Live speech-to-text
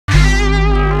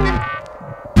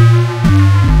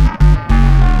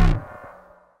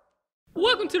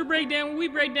the breakdown where we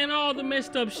break down all the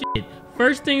messed up shit.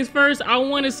 First things first, I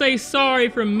want to say sorry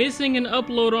for missing an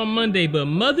upload on Monday, but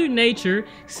Mother Nature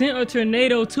sent a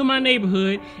tornado to my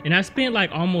neighborhood and I spent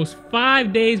like almost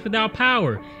 5 days without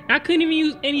power. I couldn't even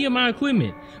use any of my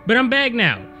equipment, but I'm back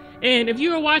now. And if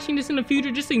you are watching this in the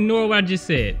future, just ignore what I just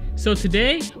said. So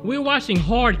today, we're watching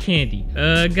Hard Candy.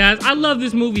 Guys, I love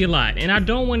this movie a lot, and I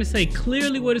don't want to say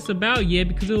clearly what it's about yet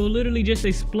because it will literally just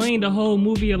explain the whole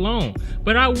movie alone.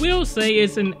 But I will say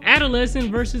it's an adolescent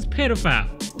versus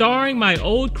pedophile, starring my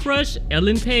old crush,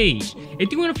 Ellen Page.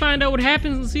 If you want to find out what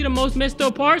happens and see the most messed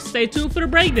up parts, stay tuned for the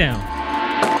breakdown.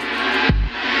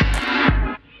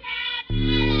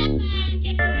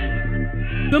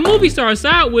 The movie starts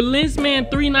out with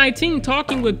Lensman319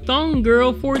 talking with Thong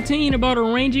Girl 14 about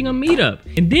arranging a meetup.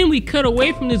 And then we cut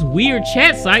away from this weird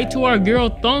chat site to our girl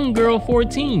Thong Girl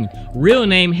 14, real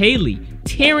name Haley,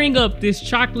 tearing up this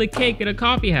chocolate cake at a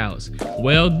coffee house.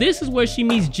 Well, this is where she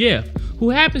meets Jeff, who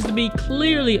happens to be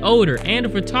clearly older and a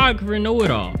photographer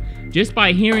know-it-all. Just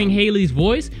by hearing Haley's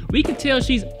voice, we can tell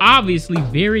she's obviously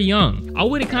very young. I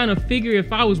would've kind of figured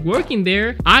if I was working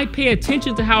there, I'd pay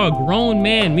attention to how a grown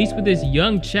man meets with this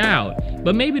young child.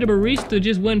 But maybe the barista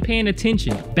just wasn't paying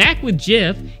attention. Back with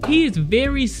Jeff, he is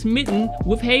very smitten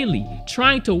with Haley,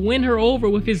 trying to win her over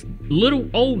with his little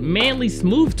old manly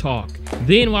smooth talk.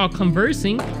 Then while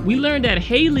conversing, we learn that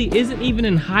Haley isn't even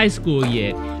in high school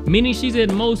yet, meaning she's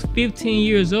at most 15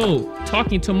 years old,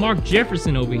 talking to Mark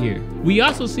Jefferson over here. We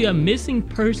also see a missing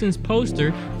persons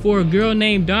poster for a girl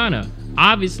named Donna,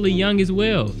 obviously young as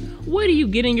well. What are you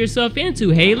getting yourself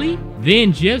into, Haley?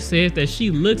 Then Jeff says that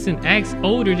she looks and acts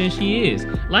older than she is.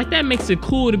 Like that makes it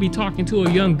cool to be talking to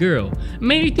a young girl.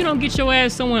 Man, if you don't get your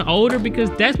ass someone older because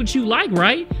that's what you like,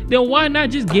 right? Then why not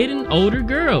just get an older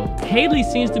girl? Haley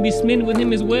seems to be smitten with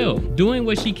him as well, doing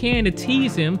what she can to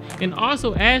tease him and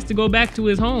also asks to go back to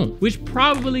his home, which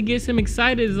probably gets him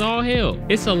excited as all hell.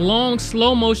 It's a long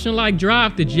slow motion like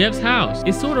drive to Jeff's house.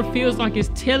 It sort of feels like it's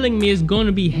telling me it's going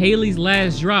to be Haley's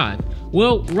last drive.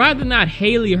 Well, rather not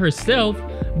Haley herself,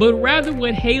 but rather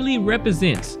what Haley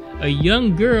represents, a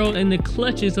young girl in the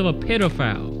clutches of a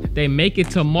pedophile. They make it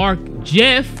to Mark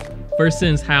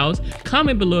Jefferson's house.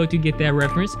 Comment below if you get that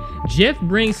reference. Jeff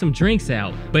brings some drinks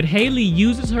out, but Haley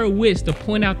uses her wits to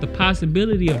point out the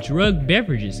possibility of drugged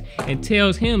beverages and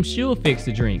tells him she'll fix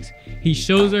the drinks. He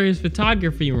shows her his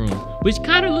photography room, which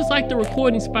kind of looks like the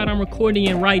recording spot I'm recording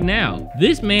in right now.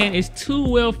 This man is too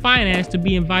well financed to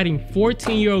be inviting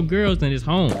 14-year-old girls in his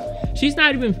home. She's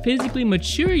not even physically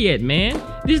mature yet, man.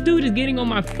 This dude is getting on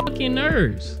my fucking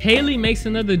nerves. Haley makes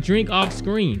another drink off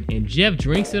screen, and Jeff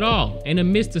drinks it all, in the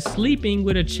midst of sleeping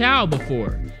with a child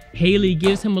before. Haley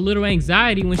gives him a little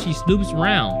anxiety when she snoops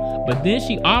around, but then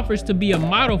she offers to be a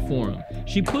model for him.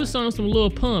 She puts on some little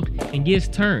pump and gets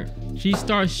turned. She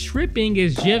starts stripping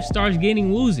as Jeff starts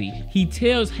getting woozy. He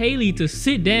tells Haley to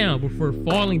sit down before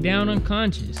falling down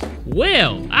unconscious.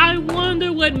 Well, I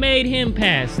wonder what made him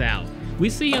pass out. We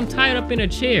see him tied up in a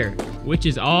chair, which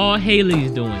is all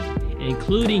Haley's doing,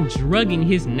 including drugging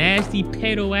his nasty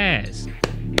pedo ass.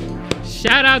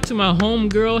 Shout out to my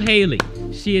homegirl Haley.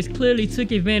 She has clearly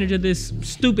took advantage of this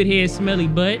stupid head smelly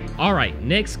butt. Alright,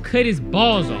 next cut his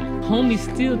balls off. Homie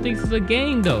still thinks it's a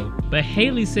game though, but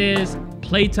Haley says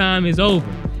playtime is over.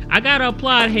 I gotta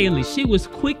applaud Haley. She was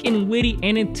quick and witty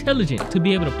and intelligent to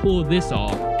be able to pull this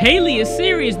off. Haley is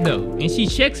serious though, and she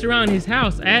checks around his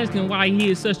house asking why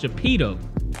he is such a pedo.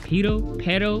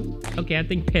 Pedo? Okay, I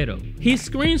think pedo. He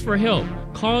screams for help,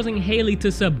 causing Haley to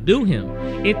subdue him.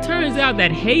 It turns out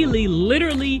that Haley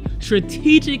literally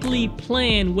strategically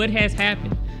planned what has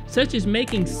happened, such as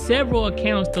making several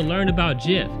accounts to learn about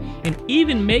Jeff, and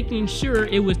even making sure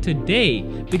it was today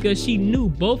because she knew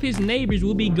both his neighbors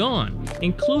would be gone,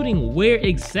 including where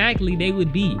exactly they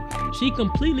would be. She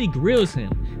completely grills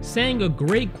him, saying a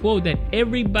great quote that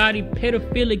everybody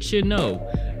pedophilic should know.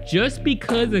 Just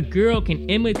because a girl can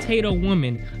imitate a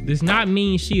woman does not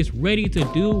mean she is ready to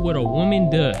do what a woman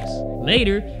does.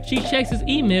 Later, she checks his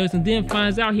emails and then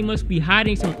finds out he must be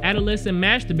hiding some adolescent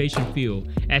masturbation fuel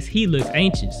as he looks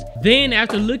anxious. Then,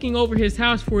 after looking over his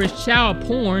house for his child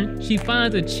porn, she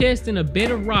finds a chest and a bed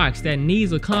of rocks that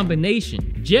needs a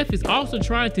combination. Jeff is also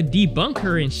trying to debunk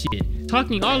her and shit,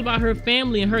 talking all about her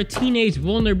family and her teenage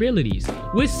vulnerabilities,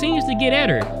 which seems to get at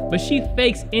her, but she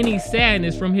fakes any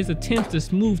sadness from his attempts to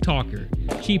smooth talk her.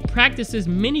 She practices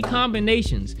many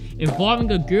combinations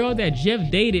involving a girl that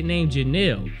Jeff dated named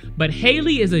Janelle, but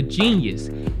Haley is a genius,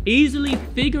 easily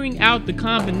figuring out the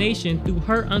combination through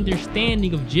her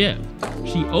understanding of Jeff.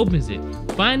 She opens it,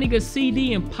 finding a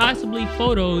CD and possibly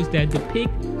photos that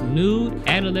depict nude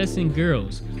adolescent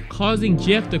girls, causing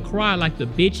Jeff to cry like the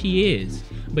bitch he is.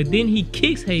 but then he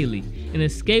kicks Haley and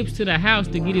escapes to the house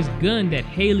to get his gun that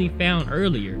Haley found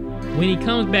earlier. When he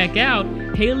comes back out,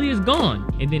 Haley is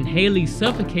gone, and then Haley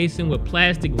suffocates him with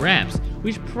plastic wraps,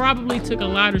 which probably took a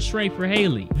lot of strength for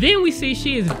Haley. Then we see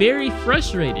she is very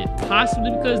frustrated,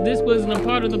 possibly because this wasn't a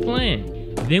part of the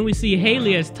plan. Then we see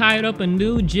Haley has tied up a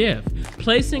nude Jeff,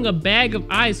 placing a bag of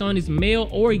ice on his male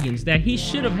organs that he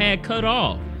should have had cut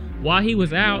off. While he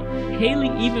was out, Haley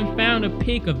even found a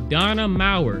pic of Donna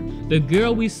Maurer, the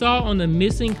girl we saw on the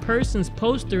missing persons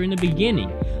poster in the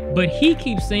beginning. But he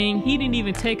keeps saying he didn't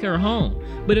even take her home.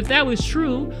 But if that was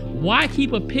true, why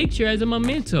keep a picture as a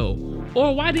memento?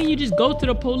 Or why didn't you just go to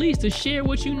the police to share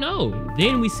what you know?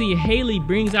 Then we see Haley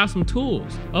brings out some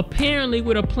tools, apparently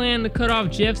with a plan to cut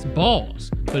off Jeff's balls.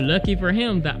 But lucky for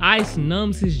him, the ice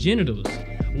numbs his genitals.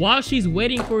 While she's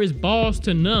waiting for his balls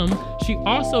to numb, she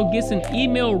also gets an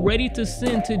email ready to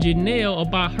send to Janelle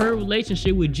about her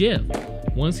relationship with Jeff.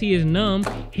 Once he is numb,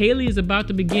 Haley is about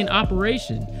to begin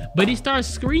operation, but he starts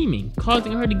screaming,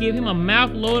 causing her to give him a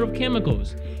mouth load of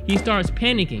chemicals. He starts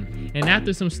panicking, and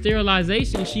after some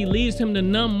sterilization, she leaves him to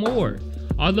numb more.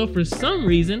 Although for some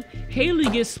reason, Haley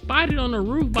gets spotted on the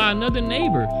roof by another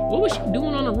neighbor. What was she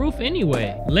doing on the roof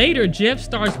anyway? Later, Jeff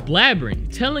starts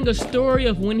blabbering, telling a story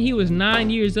of when he was 9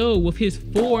 years old with his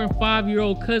 4- and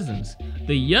 5-year-old cousins.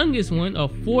 The youngest one, a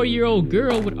 4-year-old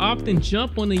girl, would often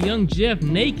jump on the young Jeff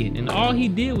naked, and all he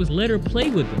did was let her play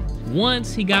with him.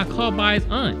 Once, he got caught by his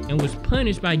aunt and was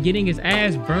punished by getting his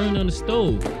ass burned on the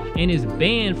stove and is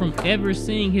banned from ever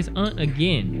seeing his aunt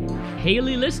again.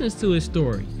 Haley listens to his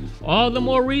story. All the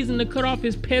more reason to cut off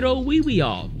his pedo wee-wee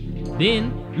off.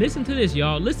 Then, listen to this,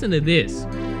 y'all. Listen to this.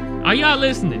 Are y'all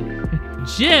listening?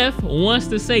 Jeff wants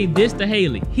to say this to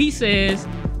Haley. He says,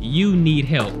 "You need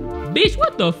help." Bitch,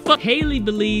 what the fuck? Haley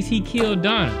believes he killed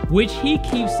Donna, which he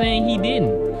keeps saying he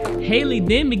didn't. Haley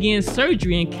then begins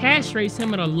surgery and castrates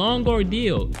him in a long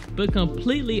ordeal, but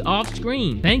completely off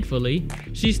screen. Thankfully,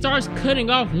 she starts cutting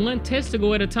off one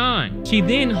testicle at a time. She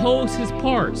then holds his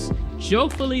parts,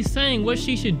 joyfully saying what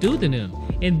she should do to them,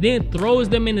 and then throws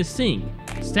them in the sink.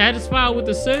 Satisfied with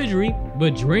the surgery,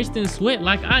 but drenched in sweat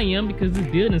like I am because this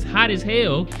building is hot as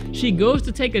hell, she goes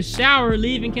to take a shower,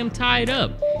 leaving him tied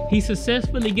up. He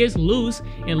successfully gets loose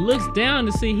and looks down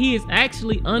to see he is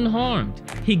actually unharmed.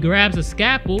 He grabs a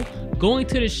scalpel, going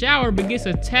to the shower, but gets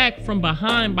attacked from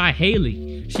behind by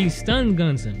Haley. She stun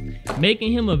guns him,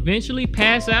 making him eventually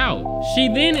pass out. She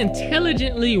then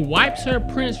intelligently wipes her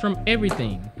prints from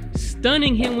everything,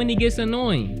 stunning him when he gets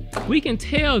annoying. We can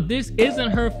tell this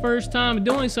isn't her first time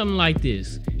doing something like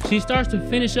this. She starts to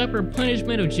finish up her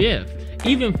punishment of Jeff,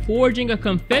 even forging a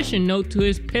confession note to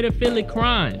his pedophilic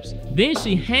crimes. Then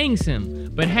she hangs him,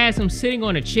 but has him sitting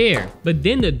on a chair. But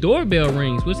then the doorbell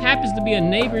rings, which happens to be a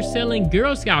neighbor selling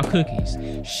Girl Scout cookies.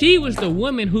 She was the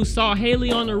woman who saw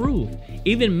Haley on the roof,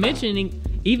 even mentioning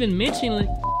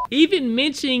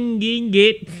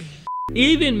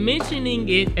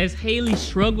it as Haley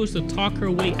struggles to talk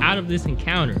her way out of this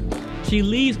encounter. She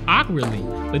leaves awkwardly,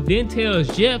 but then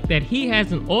tells Jeff that he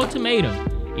has an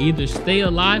ultimatum: either stay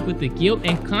alive with the guilt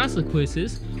and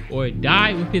consequences, or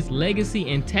die with his legacy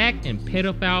intact and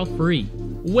pedophile free.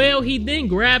 Well, he then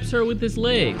grabs her with his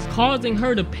legs, causing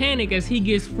her to panic as he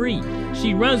gets free.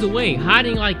 She runs away,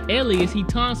 hiding like Ellie as he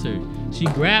taunts her. She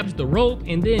grabs the rope,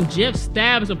 and then Jeff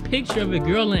stabs a picture of a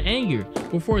girl in anger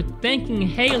before thanking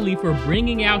Haley for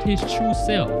bringing out his true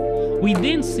self. We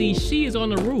then see she is on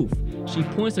the roof. She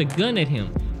points a gun at him,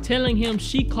 telling him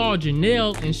she called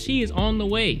Janelle and she is on the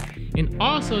way, and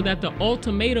also that the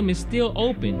ultimatum is still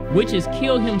open, which is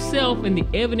kill himself and the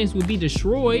evidence will be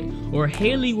destroyed, or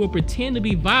Haley will pretend to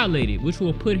be violated, which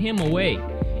will put him away.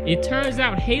 It turns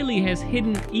out Haley has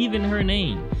hidden even her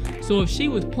name, so if she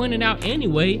was pointed out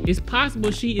anyway, it's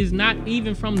possible she is not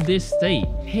even from this state.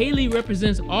 Haley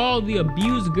represents all the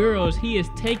abused girls he is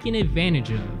taking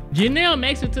advantage of. Janelle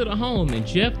makes it to the home, and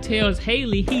Jeff tells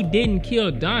Haley he didn't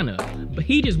kill Donna, but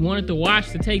he just wanted to watch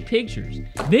to take pictures.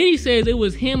 Then he says it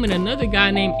was him and another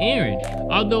guy named Aaron,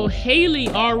 although Haley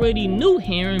already knew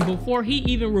Aaron before he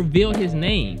even revealed his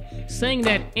name, saying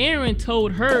that Aaron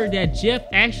told her that Jeff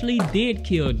actually did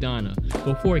kill Donna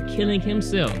before killing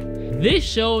himself. This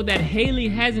showed that Haley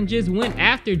hasn't just went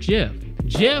after Jeff.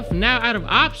 Jeff, now out of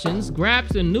options,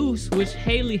 grabs a noose which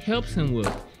Haley helps him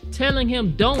with, telling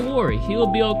him don't worry, he'll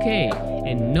be okay,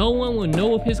 and no one will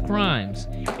know of his crimes.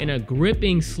 In a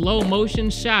gripping slow motion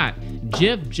shot,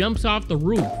 Jeff jumps off the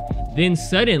roof. Then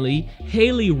suddenly,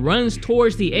 Haley runs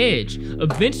towards the edge,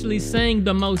 eventually saying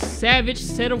the most savage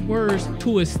set of words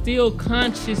to a still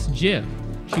conscious Jeff.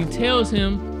 She tells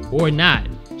him, or not,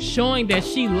 showing that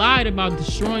she lied about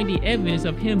destroying the evidence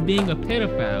of him being a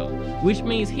pedophile, which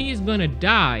means he is gonna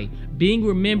die being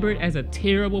remembered as a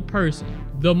terrible person.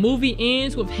 The movie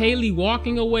ends with Haley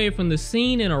walking away from the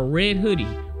scene in a red hoodie,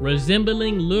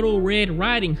 resembling Little Red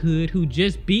Riding Hood, who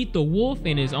just beat the wolf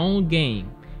in his own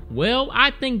game. Well,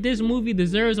 I think this movie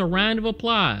deserves a round of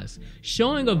applause,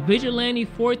 showing a vigilante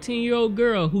 14-year-old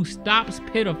girl who stops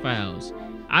pedophiles.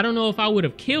 I don't know if I would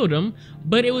have killed him,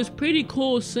 but it was pretty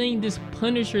cool seeing this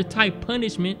Punisher type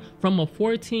punishment from a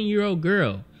 14-year-old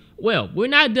girl. Well, we're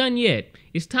not done yet.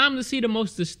 It's time to see the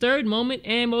most disturbed moment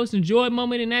and most enjoyed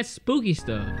moment in that spooky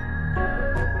stuff.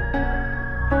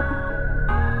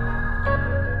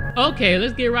 Okay,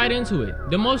 let's get right into it.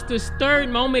 The most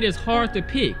disturbed moment is hard to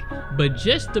pick, but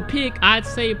just to pick, I'd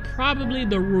say probably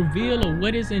the reveal of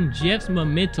what is in Jeff's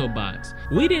memento box.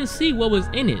 We didn't see what was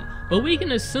in it, but we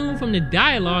can assume from the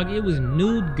dialogue it was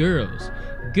nude girls.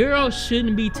 Girls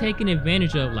shouldn't be taken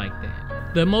advantage of like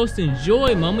that. The most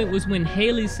enjoyed moment was when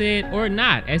Haley said "or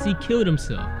not" as he killed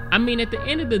himself. I mean, at the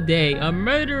end of the day, a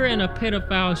murderer and a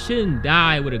pedophile shouldn't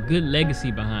die with a good legacy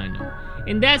behind them.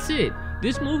 And that's it.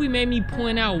 This movie made me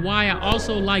point out why I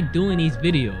also like doing these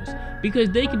videos, because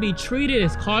they can be treated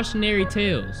as cautionary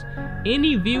tales.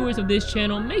 Any viewers of this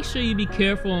channel, make sure you be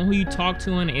careful on who you talk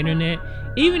to on the internet,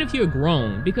 even if you're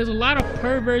grown, because a lot of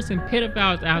perverts and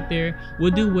pedophiles out there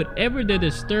will do whatever their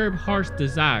disturbed hearts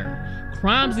desire.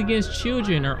 Crimes against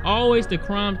children are always the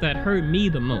crimes that hurt me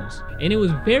the most. And it was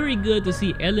very good to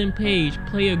see Ellen Page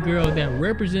play a girl that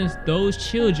represents those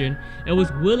children and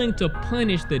was willing to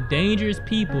punish the dangerous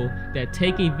people that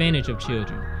take advantage of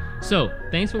children. So,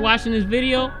 thanks for watching this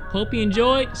video. Hope you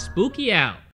enjoyed. Spooky out.